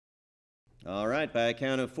All right, by a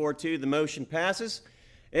count of 4-2, the motion passes.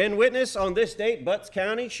 And witness on this date, Butts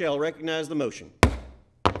County shall recognize the motion.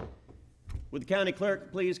 Would the county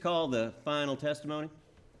clerk please call the final testimony?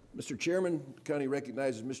 Mr. Chairman, the county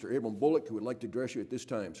recognizes Mr. Abraam Bulloch, who would like to address you at this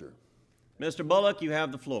time, sir. Mr. Bulloch, you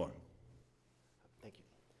have the floor. Thank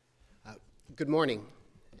you. Good morning,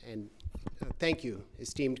 and thank you,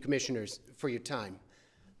 esteemed commissioners, for your time.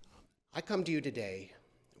 I come to you today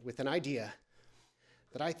with an idea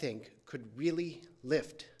that I think could really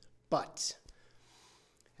lift butts.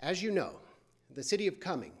 As you know, the city of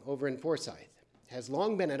Cumming over in Forsyth has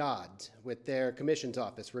long been at odds with their commission's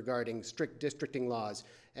office regarding strict districting laws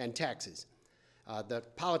and taxes. The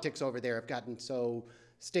politics over there have gotten so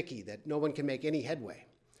sticky that no one can make any headway.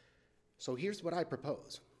 So here's what I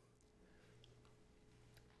propose.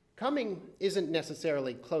 Cumming isn't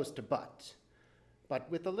necessarily close to Butts,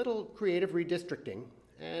 but with a little creative redistricting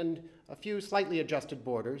and a few slightly adjusted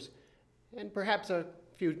borders and perhaps a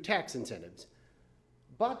few tax incentives,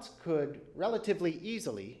 Butts could relatively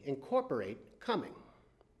easily incorporate Cumming.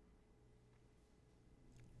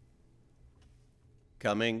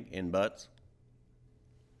 Cumming in Butts?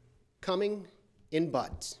 Cumming in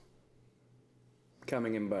Butts.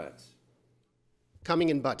 Cumming in Butts. Cumming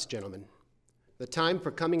in Butts, gentlemen. The time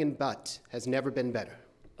for Cumming in Butts has never been better.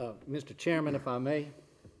 Mr. Chairman, if I may.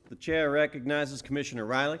 The chair recognizes Commissioner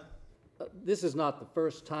Riley. This is not the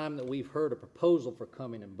first time that we've heard a proposal for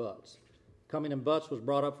Cumming in Butts. Cumming in Butts was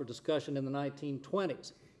brought up for discussion in the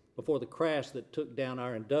 1920s, before the crash that took down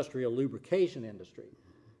our industrial lubrication industry.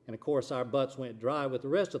 And of course, our butts went dry with the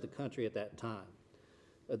rest of the country at that time.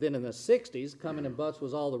 Then in the 60s, Cumming in Butts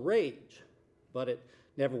was all the rage, but it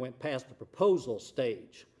never went past the proposal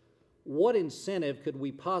stage. What incentive could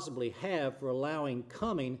we possibly have for allowing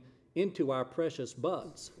Cumming into our precious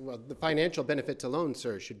butts? Well, the financial benefits alone,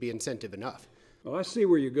 sir, should be incentive enough. Well, I see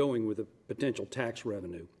where you're going with the potential tax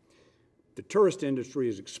revenue. The tourist industry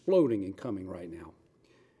is exploding in Cumming right now.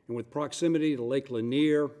 And with proximity to Lake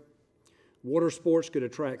Lanier, water sports could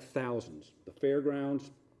attract thousands. The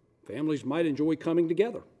fairgrounds, families might enjoy coming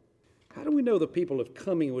together. How do we know the people of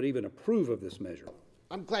Cumming would even approve of this measure?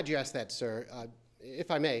 I'm glad you asked that, sir.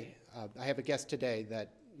 If I may, I have a guest today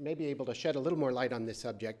that may be able to shed a little more light on this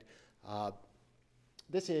subject.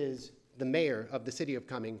 This is the mayor of the city of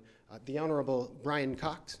Cumming, the Honorable Brian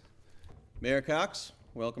Cox. Mayor Cox,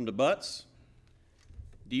 welcome to Butts.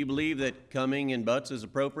 Do you believe that Cumming in Butts is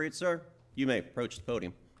appropriate, sir? You may approach the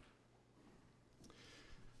podium.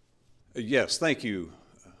 Yes, thank you,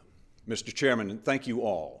 Mr. Chairman, and thank you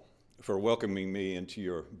all for welcoming me into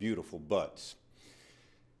your beautiful Butts.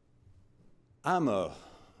 I'm a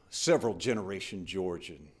several generation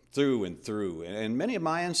Georgian through and through, and many of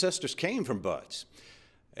my ancestors came from Butts.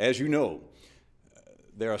 As you know,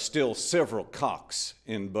 there are still several Cox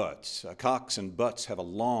in Butts. Cox and Butts have a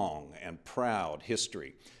long and proud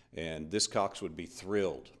history, and this Cox would be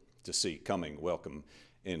thrilled to see Cumming welcome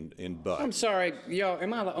in Butts. I'm sorry, y'all,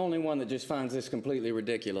 am I the only one that just finds this completely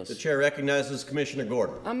ridiculous? The chair recognizes Commissioner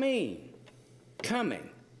Gordon. I mean, Cumming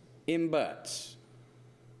in Butts.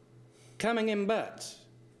 Cumming in Butts.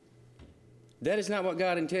 That is not what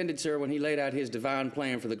God intended, sir, when he laid out his divine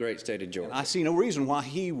plan for the great state of Georgia. I see no reason why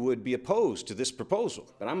he would be opposed to this proposal.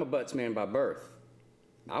 But I'm a Butts man by birth.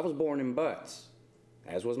 I was born in Butts,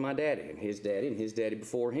 as was my daddy, and his daddy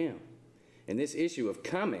before him. And this issue of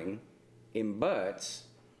Cumming in Butts,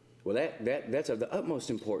 well, that's of the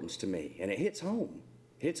utmost importance to me, and it hits home.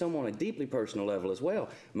 It hits home on a deeply personal level as well.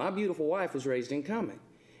 My beautiful wife was raised in Cumming,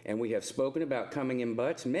 and we have spoken about Cumming in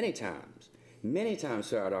Butts many times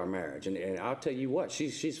throughout our marriage. And I'll tell you what,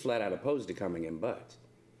 she's flat out opposed to Cumming in Butts.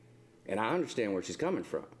 And I understand where she's coming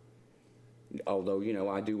from. Although, you know,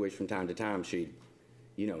 I do wish from time to time she'd,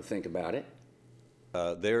 you know, think about it.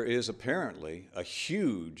 There is apparently a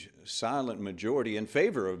huge silent majority in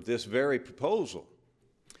favor of this very proposal.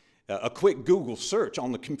 A quick Google search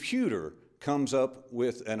on the computer comes up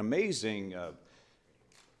with an amazing,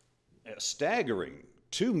 staggering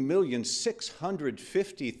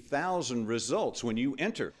 2,650,000 results when you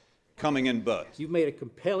enter Cumming in Butts. You've made a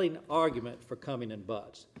compelling argument for Cumming in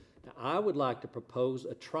Butts. Now, I would like to propose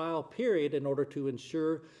a trial period in order to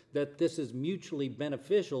ensure that this is mutually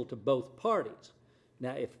beneficial to both parties.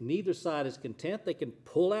 Now, if neither side is content, they can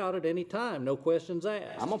pull out at any time, no questions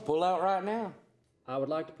asked. I'm gonna pull out right now. I would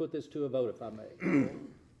like to put this to a vote, if I may.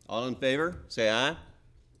 All in favor, say aye.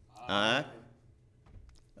 Aye.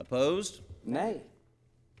 Opposed? Nay.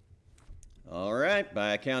 All right,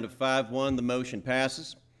 by a count of 5-1, the motion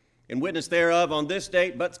passes. In witness thereof, on this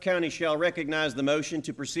date, Butts County shall recognize the motion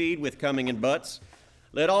to proceed with Cumming in Butts.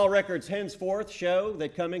 Let all records henceforth show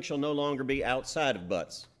that Cumming shall no longer be outside of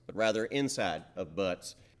Butts, but rather inside of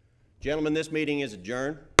BUTCH. Gentlemen, this meeting is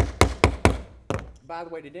adjourned. By the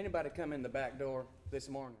way, did anybody come in the back door this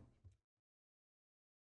morning?